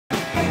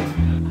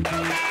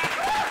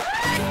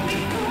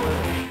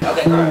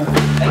Okay, all right.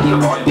 Thank you.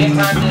 We have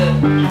time to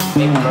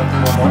maybe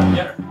one more.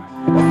 Yeah.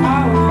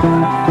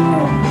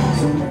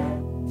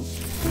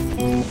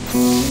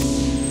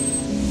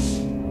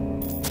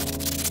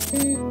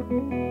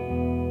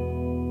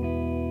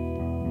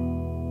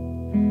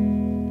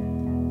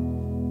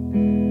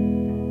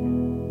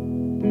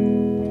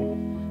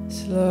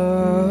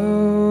 Slow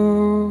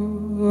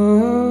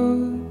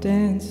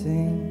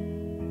dancing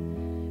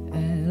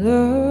and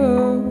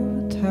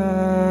low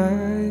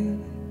tide,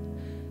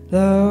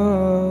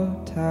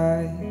 low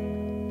tide.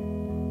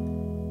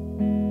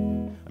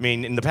 I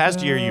mean, in the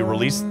past year, you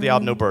released the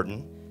album No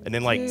Burden, and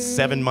then like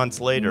 7 months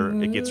later,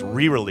 it gets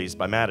re-released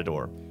by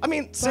Matador. I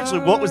mean,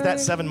 essentially, what was that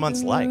 7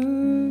 months like?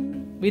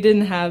 We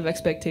didn't have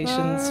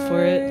expectations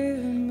for it.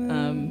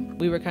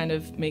 We were kind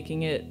of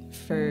making it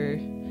for,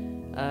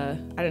 I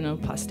don't know,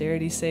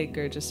 posterity's sake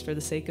or just for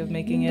the sake of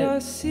making it. I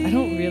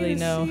don't really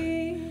know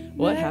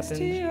what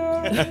happened.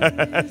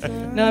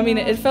 No, I mean,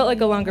 it felt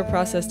like a longer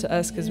process to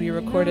us because we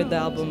recorded the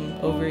album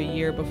over a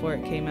year before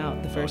it came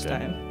out the first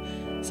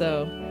time.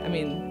 So, I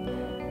mean,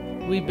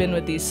 we've been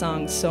with these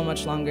songs so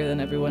much longer than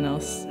everyone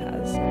else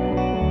has.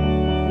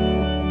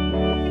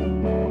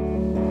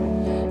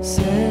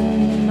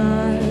 Send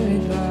my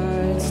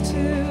regards to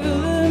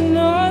the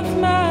north,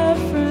 my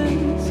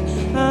friends.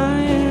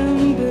 I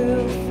am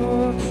built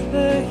for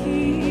the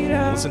heat.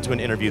 I listened to an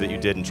interview that you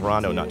did in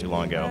Toronto not too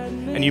long ago,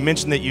 and you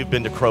mentioned that you've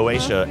been to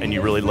Croatia and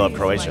you really love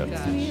Croatia. Oh my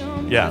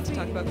gosh. Yeah. To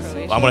talk about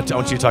Croatia. I want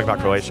you to talk about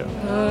Croatia.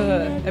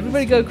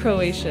 Everybody go to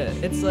Croatia.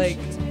 It's like,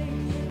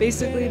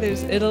 basically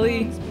there's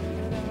Italy,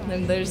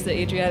 then there's the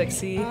Adriatic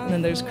Sea, and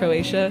then there's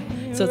Croatia.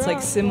 So it's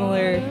like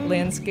similar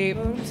landscape,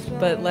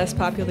 but less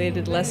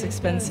populated, less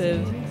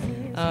expensive.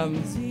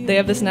 They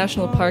have this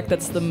national park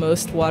that's the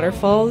most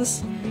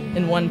waterfalls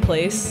in one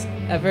place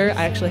ever.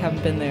 I actually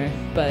haven't been there,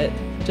 but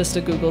just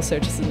a Google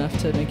search is enough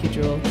to make you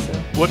drool. So.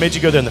 What made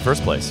you go there in the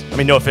first place? I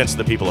mean, no offense to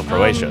the people of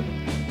Croatia.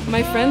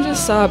 My friend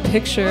just saw a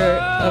picture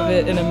of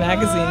it in a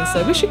magazine and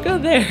said, we should go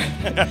there.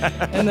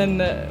 And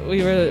then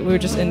we were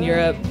just in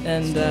Europe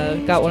and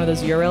got one of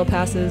those Eurail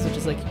passes, which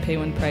is like you pay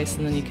one price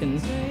and then you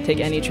can take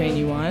any train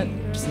you want,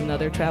 which is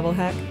another travel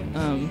hack.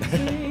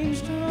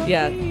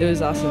 Yeah, it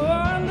was awesome.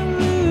 On the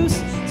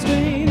loose,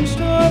 strange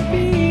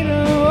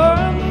torpedo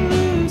on the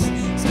loose,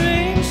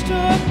 strange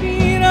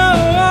torpedo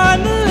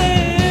on the loose,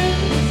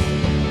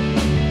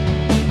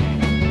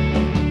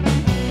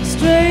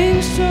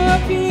 strange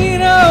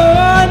torpedo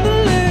on the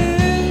loose.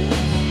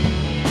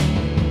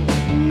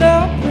 And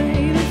I'll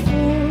play the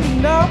fool,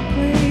 and I'll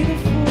play the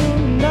fool,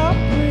 and I'll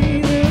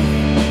play the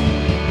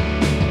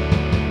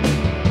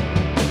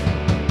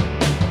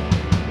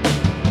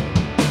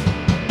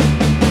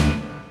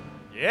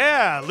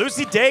Yeah,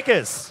 Lucy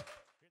Dacus.